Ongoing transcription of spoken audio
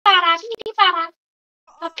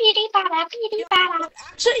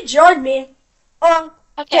Actually join me.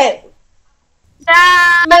 Okay.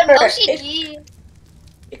 Remember, OCD.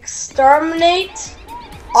 exterminate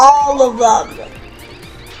all of them.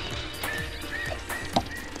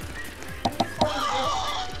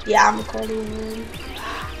 Yeah, I'm recording.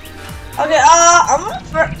 Okay, I'm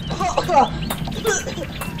gonna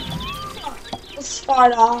let's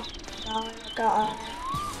start off. Now I got a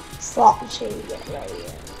slot machine to get ready.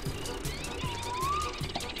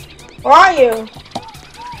 Where are you?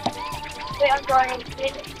 Wait, I'm going.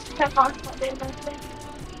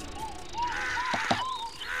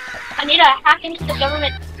 I need to hack into the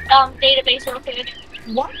government database real quick.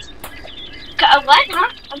 What? What?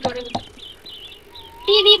 Huh? I'm going.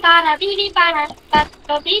 Beady bada, beady bada,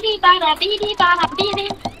 beady bada, beady bada, beady.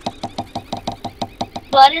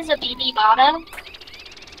 What is a beady bada?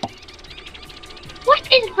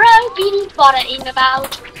 What is bro beady bada-ing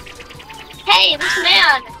about? Hey, this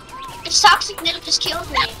man, this toxic nigga just killed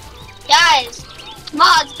me. Guys,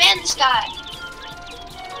 mods, ban this guy.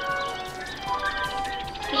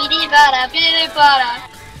 Beady bada, beady bada.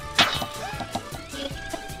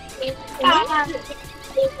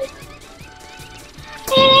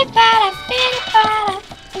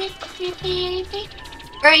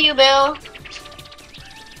 Where are you, Bill?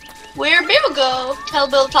 Where Bill go? Tell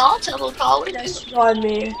Bill tall, tell Bill tall. Where Just join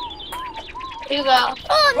me. you go?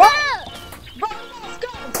 Oh no!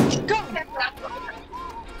 Go!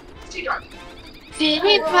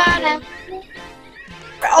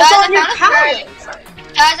 Also on your couch.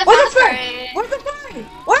 Guys, I Where's the found fairy? her. Where's the fairy?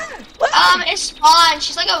 Where? It's Spawn.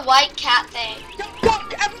 She's like a white cat thing. Go!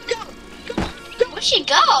 Where'd she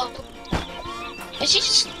go? Did she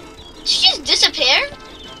just disappear?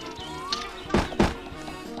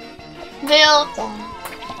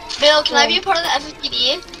 Bill, can I be a part of the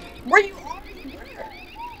FFPD? Where you are?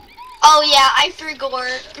 Oh yeah, I threw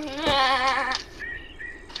gore.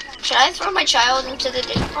 Should I throw my child into the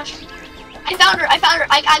dishwasher? I found her, I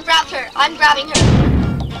grabbed her, I'm grabbing her.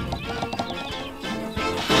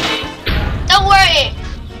 Don't worry,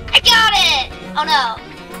 I got it! Oh no.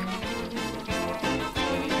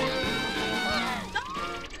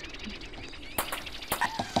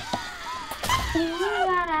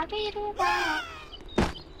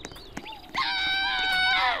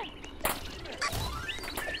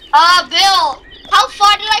 Bill, how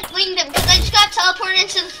far did I fling them? Because I just got teleported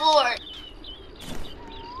into the floor.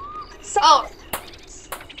 Oh.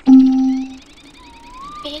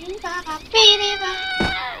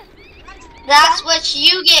 That's what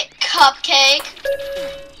you get, Cupcake.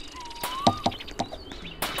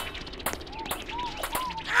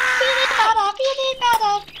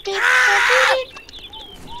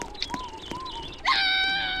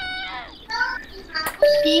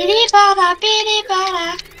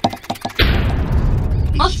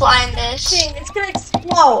 I'm flying this. It's gonna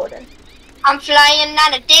explode. I'm flying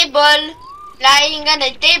on a table. Flying on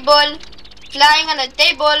a table. Flying on a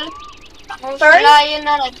table. I'm flying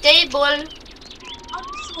on a table. I'm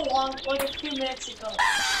so long, like a few minutes ago.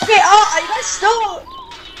 Okay, you guys still.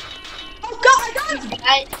 Oh god, I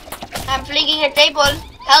got it! I'm flinging a table.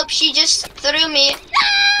 Help, she just threw me.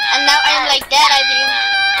 And now I'm like dead, I think.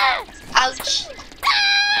 Ouch.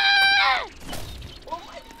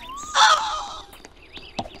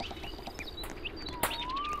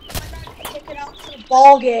 Take it out to the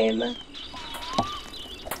ball game.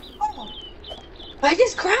 Oh, I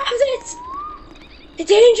just grabbed it. It's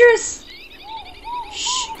dangerous.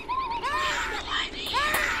 Shh.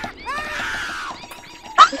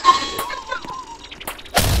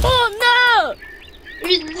 Oh no!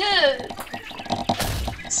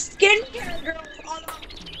 Skincare girls on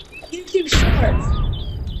YouTube Shorts.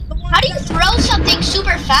 How do you throw something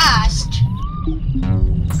super fast?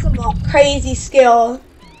 Some crazy skill.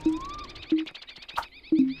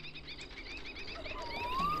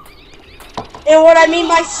 And what I mean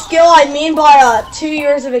by skill, I mean by 2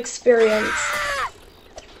 years of experience.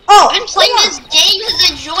 Oh, I've been playing this game since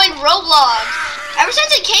I joined Roblox. Ever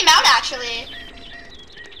since it came out, actually.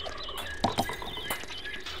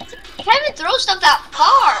 I can't even throw stuff that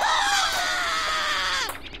far.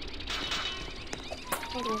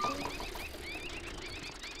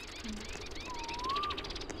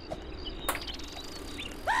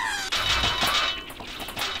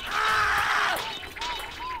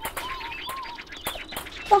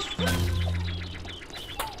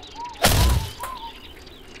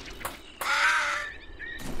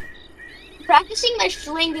 Practicing my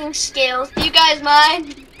flinging skills. Do you guys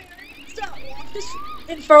mind?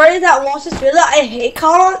 And for anybody that wants to feel that I hate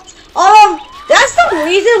comments, that's the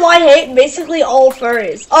reason why I hate basically all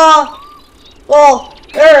furries. Well,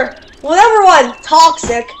 Well, number one,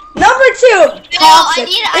 toxic. Number two, toxic.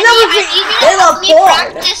 And number three, they love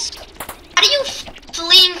porn. Practice. How do you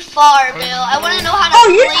fling far, Bill? I want to know how to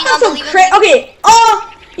fling unbelievably. Okay,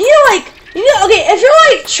 okay, if you're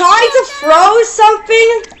like trying to throw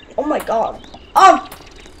something, oh my god.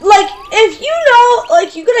 Like if you know,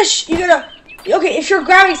 like you're gonna, okay, if you're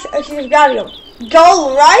grabbing them,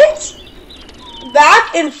 go right,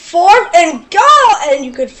 back and forth, and go, and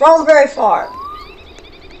you could throw them very far.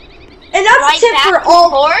 And that's right a tip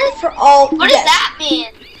for all. What does that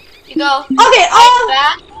mean? You go. Okay.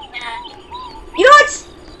 Back. You know what?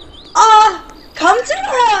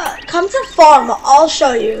 Come to farm. I'll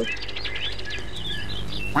show you.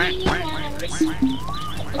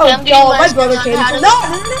 Okay, Oh god, my brother came. No.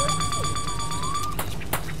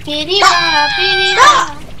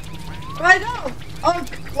 Stop! Where I go? Oh,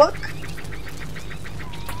 look.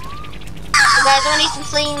 You guys don't need some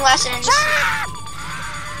flinging lessons.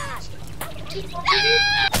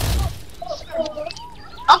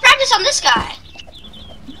 I'll practice on this guy.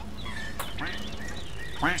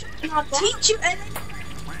 Teach you anything?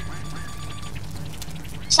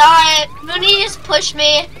 Sorry, Mooney just pushed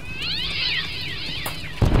me.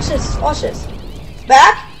 Watch this.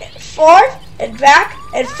 Back, forth, and back,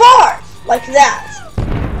 and forth. Like that.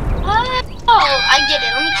 Oh, I get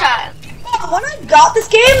it. Let me try it. When I got this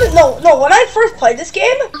game, when I first played this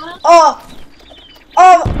game, what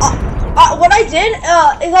I did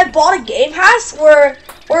is I bought a game pass where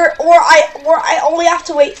I only have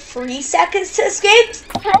to wait 3 seconds to escape.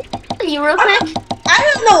 You real quick?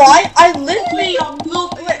 I don't know why. I literally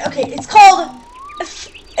okay. It's called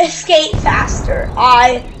Escape Faster.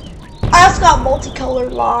 I also got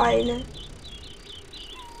multicolored line.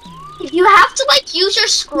 You have to like use your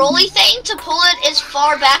scrolly thing to pull it as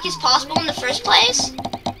far back as possible in the first place.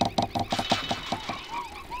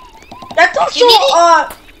 That's also do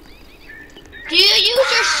you use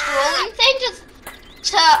your scrolling thing to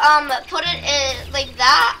put it in like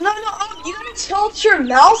that? No, you gotta tilt your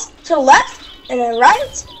mouse to the left and then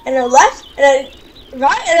right and then left and then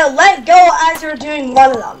right and then let go as you're doing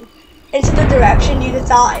one of them into the direction you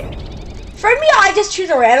desire. For me, I just choose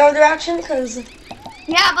a random direction because.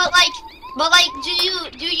 Yeah, but like, do you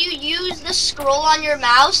use the scroll on your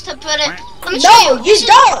mouse to put it? Let me show you. No, you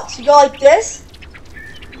don't. You go like this.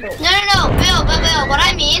 No, Bill. What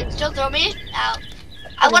I mean, don't throw me out.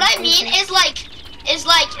 What I mean is like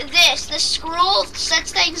this. The scroll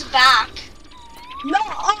sets things back. No,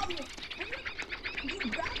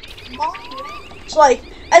 it's like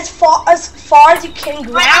as far as you can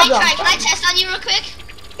grab them. Can I test on you real quick?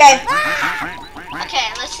 Okay.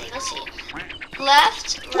 Okay, let's see.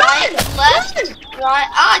 Left, right, left, right.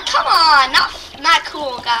 Ah, come on, not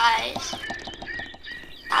cool, guys.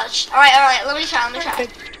 Ouch. All right. Let me try.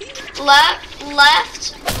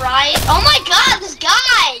 Left, right. Oh my God, this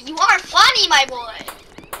guy! You are funny, my boy.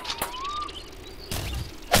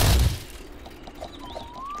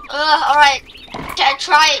 All right.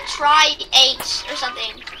 Try 8 or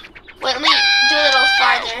something. Wait, let me do a little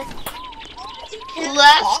farther.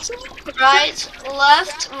 Left, right,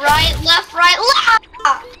 left, right.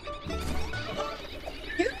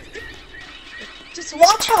 Just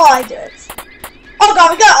watch how I do it. Oh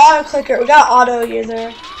god, we got auto clicker. We got auto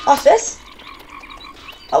user. Watch this.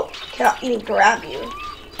 Oh, cannot even grab you.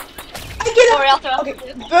 I get it. Okay,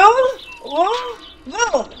 boom.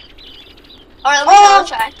 Alright, let me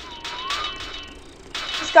try.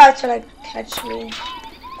 This guy's trying to catch me.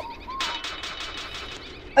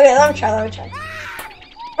 Okay, let me try.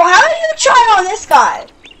 Bro, how do you try on this guy?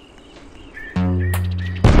 I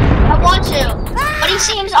want to, but he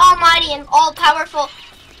seems almighty and all-powerful.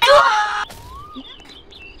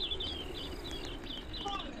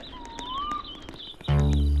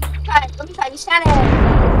 Let me try. You stand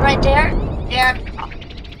right there. There.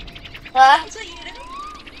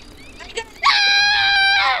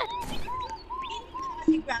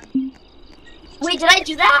 Wait, did I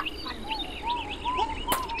do that?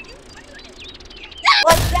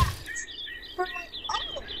 Like that.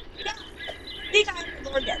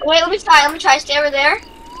 Wait, let me try. Stay over there.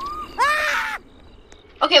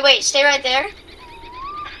 Okay, wait. Stay right there.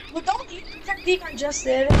 Well, don't use the technique I just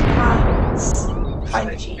did. It's kind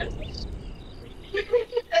of cheating. I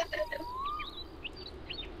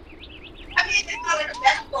mean, it's not like a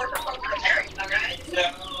best board for America, right? No.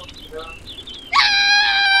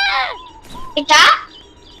 Like that?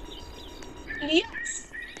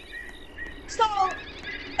 Yes. So,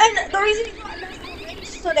 and the reason you got nice little range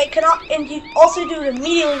so they cannot, and you also do it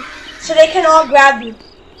immediately so they cannot grab you.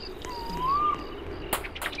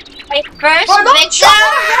 Wait, first, We're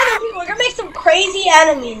gonna make some crazy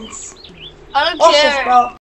enemies. I don't Watch care. this, bro.